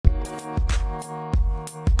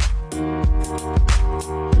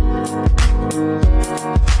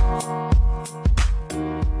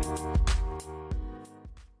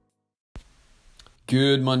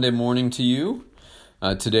Good Monday morning to you.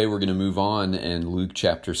 Today we're going to move on in Luke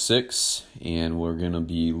chapter 6, and we're going to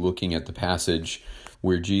be looking at the passage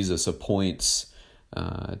where Jesus appoints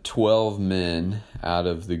 12 men out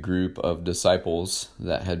of the group of disciples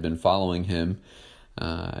that had been following him,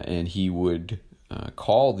 and he would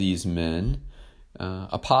call these men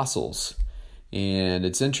apostles. And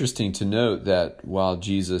it's interesting to note that while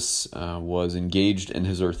Jesus was engaged in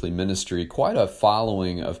his earthly ministry, quite a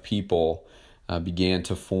following of people began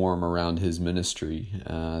to form around his ministry.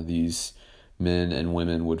 These men and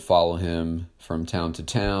women would follow him from town to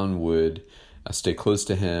town, would stay close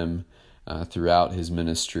to him throughout his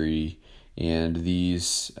ministry, and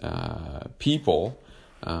these people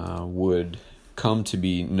would come to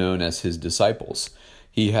be known as his disciples.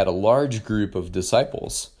 He had a large group of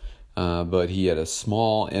disciples, but he had a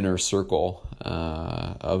small inner circle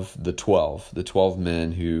of the 12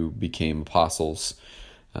 men who became apostles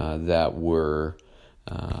that were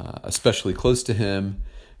especially close to him,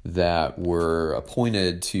 that were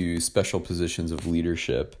appointed to special positions of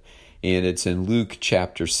leadership. And it's in Luke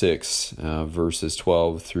chapter 6, verses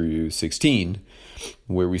 12 through 16,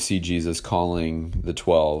 where we see Jesus calling the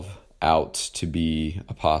 12 out to be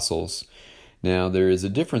apostles. Now, there is a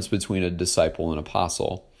difference between a disciple and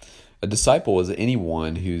apostle. A disciple is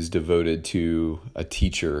anyone who's devoted to a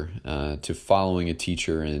teacher, to following a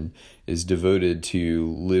teacher, and is devoted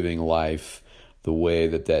to living life the way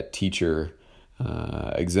that teacher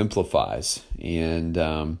exemplifies. And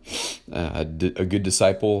a good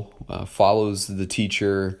disciple follows the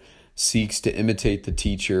teacher, seeks to imitate the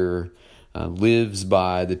teacher, lives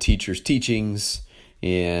by the teacher's teachings,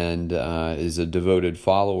 and is a devoted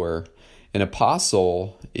follower. An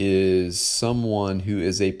apostle is someone who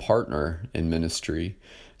is a partner in ministry,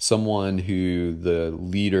 someone who the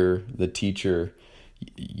leader, the teacher,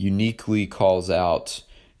 uniquely calls out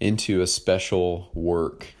into a special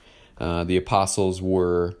work. The apostles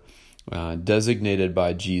were designated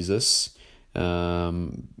by Jesus.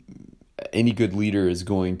 Any good leader is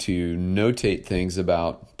going to notate things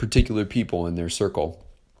about particular people in their circle.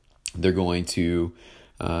 They're going to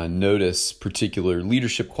notice particular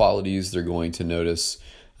leadership qualities. They're going to notice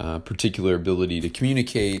particular ability to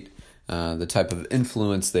communicate, the type of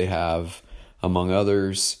influence they have among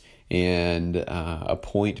others, and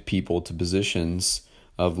appoint people to positions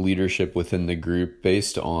of leadership within the group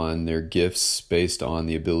based on their gifts, based on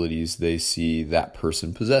the abilities they see that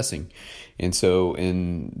person possessing. And so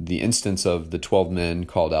in the instance of the 12 men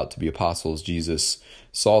called out to be apostles, Jesus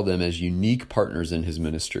saw them as unique partners in his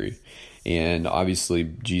ministry. And obviously,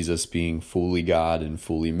 Jesus, being fully God and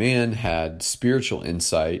fully man, had spiritual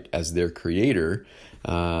insight as their creator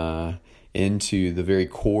into the very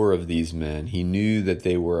core of these men. He knew that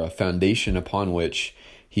they were a foundation upon which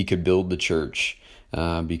he could build the church,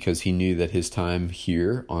 because he knew that his time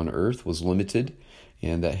here on earth was limited,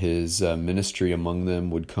 and that his ministry among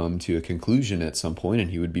them would come to a conclusion at some point,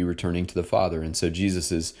 and he would be returning to the Father. And so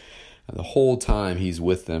Jesus is, the whole time he's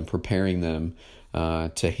with them, preparing them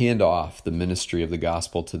to hand off the ministry of the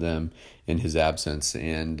gospel to them in his absence.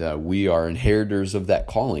 And we are inheritors of that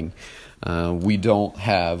calling. We don't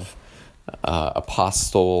have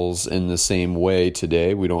apostles in the same way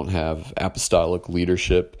today. We don't have apostolic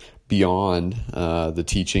leadership beyond the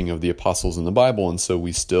teaching of the apostles in the Bible. And so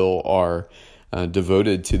we still are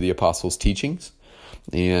devoted to the apostles' teachings.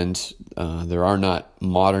 And there are not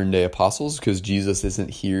modern day apostles, because Jesus isn't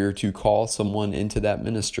here to call someone into that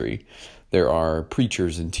ministry. There are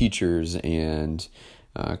preachers and teachers and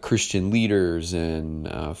Christian leaders and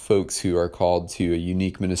folks who are called to a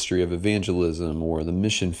unique ministry of evangelism or the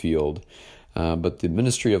mission field. But the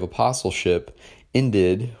ministry of apostleship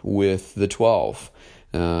ended with the 12.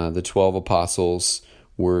 The 12 apostles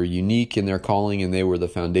were unique in their calling, and they were the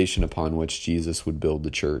foundation upon which Jesus would build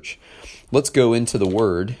the church. Let's go into the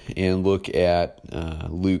Word and look at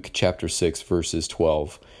Luke chapter 6, verses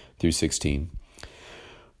 12 through 16.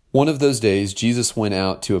 One of those days, Jesus went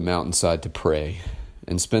out to a mountainside to pray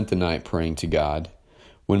and spent the night praying to God.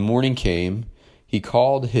 When morning came, he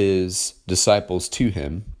called his disciples to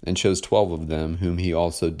him and chose 12 of them, whom he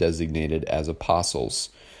also designated as apostles: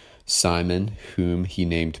 Simon, whom he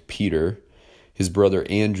named Peter, his brother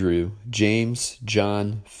Andrew, James,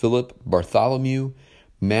 John, Philip, Bartholomew,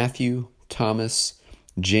 Matthew, Thomas,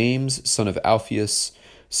 James, son of Alphaeus,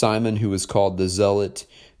 Simon, who was called the Zealot,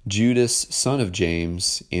 Judas, son of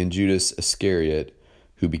James, and Judas Iscariot,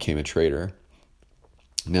 who became a traitor.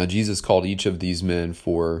 Now, Jesus called each of these men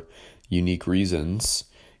for unique reasons,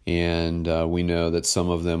 and we know that some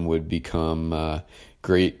of them would become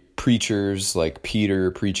great preachers, like Peter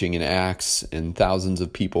preaching in Acts and thousands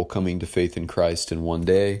of people coming to faith in Christ in one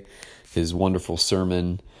day. his wonderful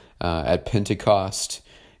sermon at Pentecost,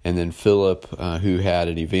 and then Philip, who had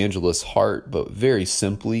an evangelist heart, but very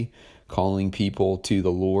simply calling people to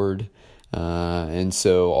the Lord. And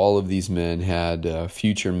so all of these men had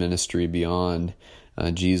future ministry beyond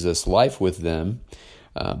Jesus' life with them.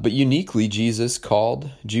 But uniquely, Jesus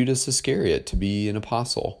called Judas Iscariot to be an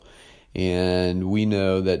apostle. And we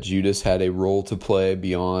know that Judas had a role to play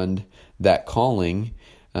beyond that calling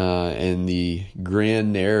and the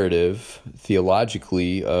grand narrative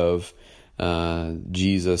theologically of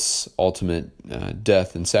Jesus' ultimate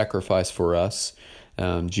death and sacrifice for us.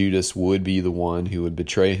 Judas would be the one who would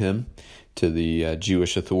betray him to the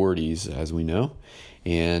Jewish authorities, as we know.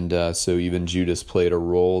 And so even Judas played a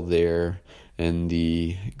role there in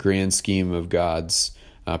the grand scheme of God's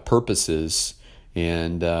purposes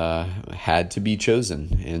and had to be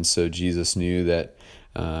chosen. And so Jesus knew that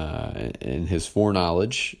in his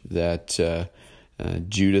foreknowledge that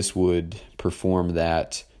Judas would perform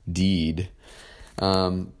that deed.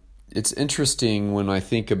 It's interesting when I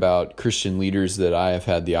think about Christian leaders that I have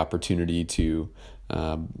had the opportunity to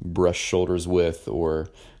brush shoulders with, or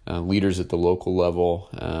leaders at the local level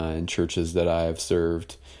in churches that I have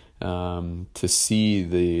served, to see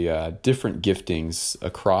the different giftings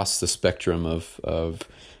across the spectrum of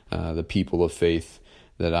the people of faith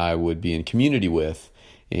that I would be in community with.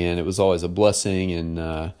 And it was always a blessing,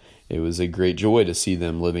 and it was a great joy to see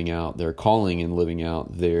them living out their calling and living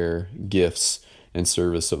out their gifts in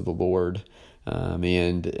service of the Lord,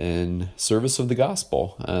 and in service of the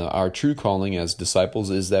gospel. Our true calling as disciples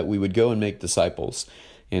is that we would go and make disciples,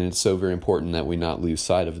 and it's so very important that we not lose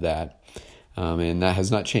sight of that. And that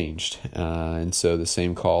has not changed. And so the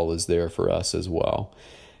same call is there for us as well.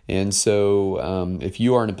 And so if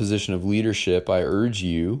you are in a position of leadership, I urge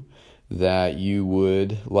you that you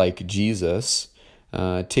would, like Jesus,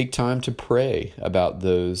 take time to pray about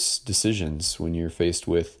those decisions when you're faced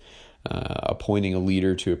with appointing a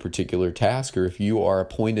leader to a particular task, or if you are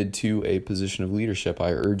appointed to a position of leadership,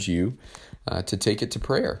 I urge you to take it to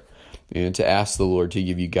prayer and to ask the Lord to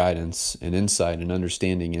give you guidance and insight and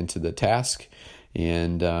understanding into the task.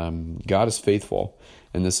 And God is faithful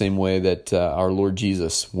in the same way that our Lord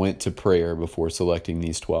Jesus went to prayer before selecting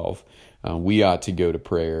these 12. We ought to go to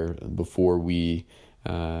prayer before we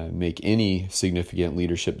make any significant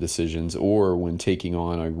leadership decisions, or when taking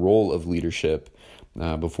on a role of leadership,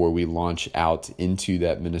 before we launch out into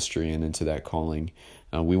that ministry and into that calling.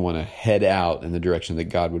 We want to head out in the direction that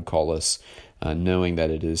God would call us, knowing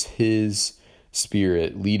that it is His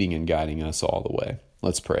Spirit leading and guiding us all the way.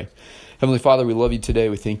 Let's pray. Heavenly Father, we love you today.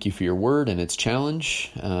 We thank you for your word and its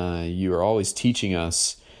challenge. You are always teaching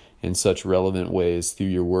us in such relevant ways through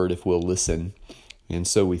your word if we'll listen. And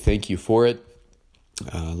so we thank you for it.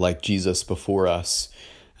 Like Jesus before us,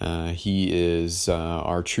 He is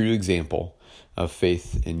our true example of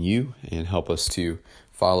faith in you, and help us to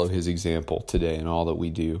follow His example today in all that we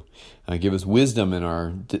do. Give us wisdom in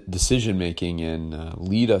our decision making, and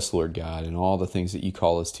lead us, Lord God, in all the things that you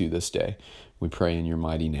call us to this day. We pray in your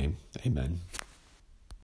mighty name. Amen.